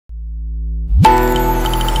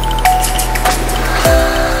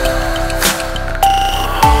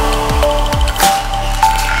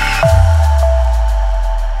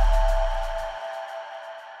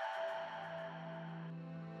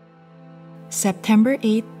September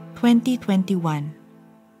 8, 2021.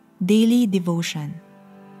 Daily Devotion.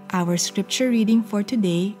 Our scripture reading for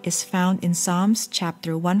today is found in Psalms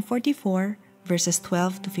chapter 144, verses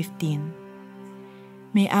 12 to 15.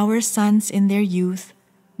 May our sons in their youth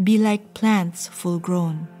be like plants full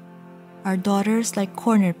grown, our daughters like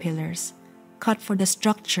corner pillars, cut for the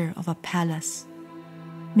structure of a palace.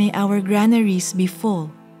 May our granaries be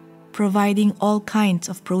full, providing all kinds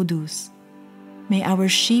of produce. May our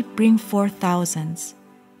sheep bring forth thousands,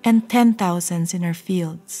 and 10,000s in our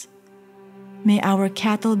fields. May our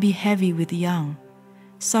cattle be heavy with young,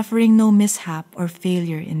 suffering no mishap or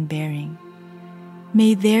failure in bearing.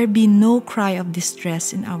 May there be no cry of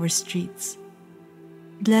distress in our streets.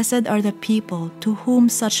 Blessed are the people to whom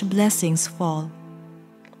such blessings fall.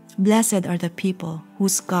 Blessed are the people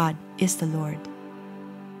whose God is the Lord.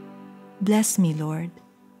 Bless me, Lord.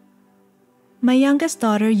 My youngest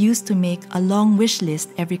daughter used to make a long wish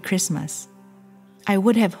list every Christmas. I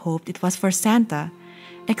would have hoped it was for Santa,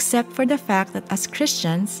 except for the fact that as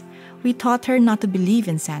Christians, we taught her not to believe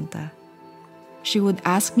in Santa. She would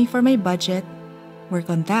ask me for my budget,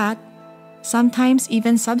 work on that, sometimes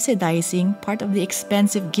even subsidizing part of the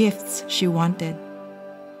expensive gifts she wanted.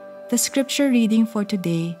 The scripture reading for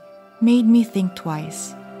today made me think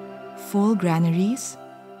twice. Full granaries,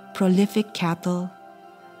 prolific cattle,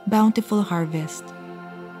 bountiful harvest.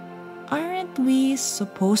 Aren't we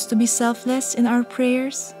supposed to be selfless in our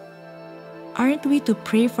prayers? Aren't we to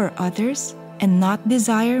pray for others and not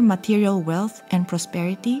desire material wealth and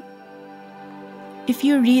prosperity? If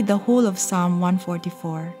you read the whole of Psalm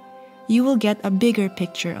 144, you will get a bigger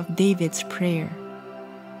picture of David's prayer.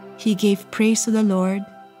 He gave praise to the Lord.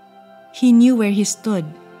 He knew where he stood.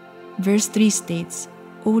 Verse 3 states,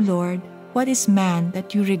 O Lord, what is man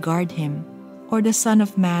that you regard him, or the Son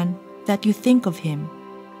of Man that you think of him?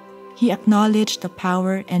 He acknowledged the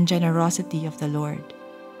power and generosity of the Lord.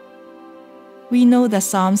 We know the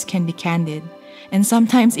Psalms can be candid and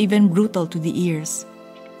sometimes even brutal to the ears.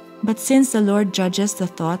 But since the Lord judges the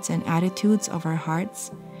thoughts and attitudes of our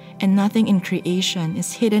hearts, and nothing in creation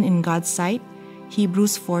is hidden in God's sight,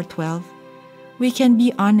 Hebrews 4:12, we can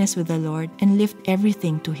be honest with the Lord and lift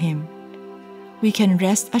everything to Him. We can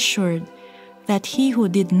rest assured that He who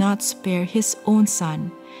did not spare His own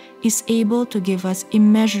Son is able to give us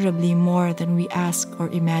immeasurably more than we ask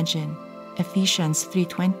or imagine. Ephesians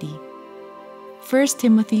 3:20. 1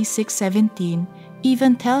 Timothy 6:17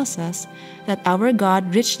 even tells us that our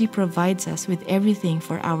God richly provides us with everything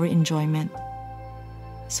for our enjoyment.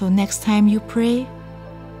 So next time you pray,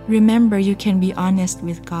 remember you can be honest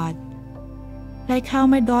with God. Like how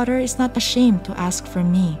my daughter is not ashamed to ask for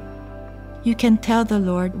me. You can tell the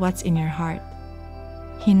Lord what's in your heart.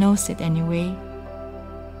 He knows it anyway.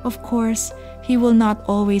 Of course, He will not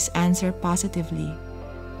always answer positively,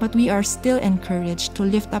 but we are still encouraged to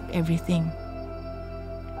lift up everything.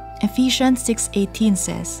 Ephesians 6:18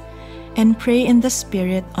 says, "And pray in the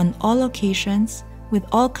Spirit on all occasions with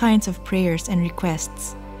all kinds of prayers and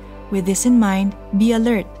requests. With this in mind, be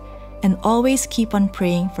alert and always keep on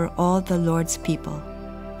praying for all the Lord's people."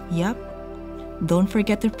 Yup, don't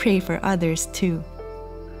forget to pray for others too.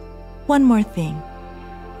 One more thing.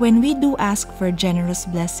 When we do ask for generous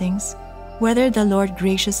blessings, whether the Lord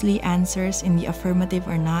graciously answers in the affirmative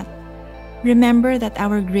or not, remember that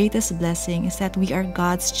our greatest blessing is that we are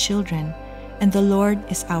God's children and the Lord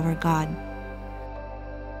is our God.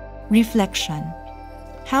 Reflection.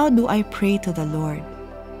 How do I pray to the Lord?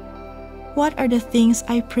 What are the things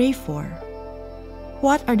I pray for?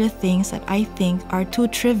 What are the things that I think are too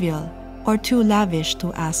trivial or too lavish to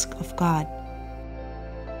ask of God?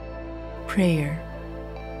 Prayer.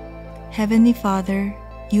 Heavenly Father,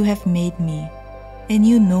 you have made me, and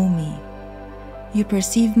you know me. You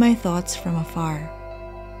perceive my thoughts from afar.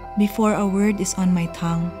 Before a word is on my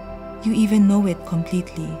tongue, you even know it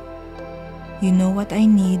completely. You know what I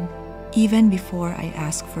need even before I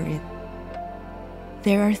ask for it.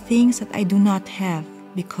 There are things that I do not have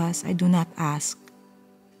because I do not ask.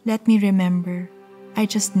 Let me remember, I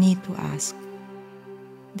just need to ask.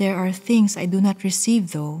 There are things I do not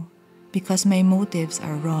receive though, because my motives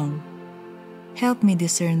are wrong. Help me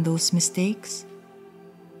discern those mistakes.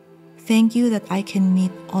 Thank you that I can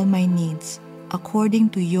meet all my needs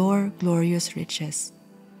according to your glorious riches.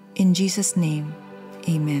 In Jesus' name,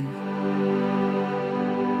 amen.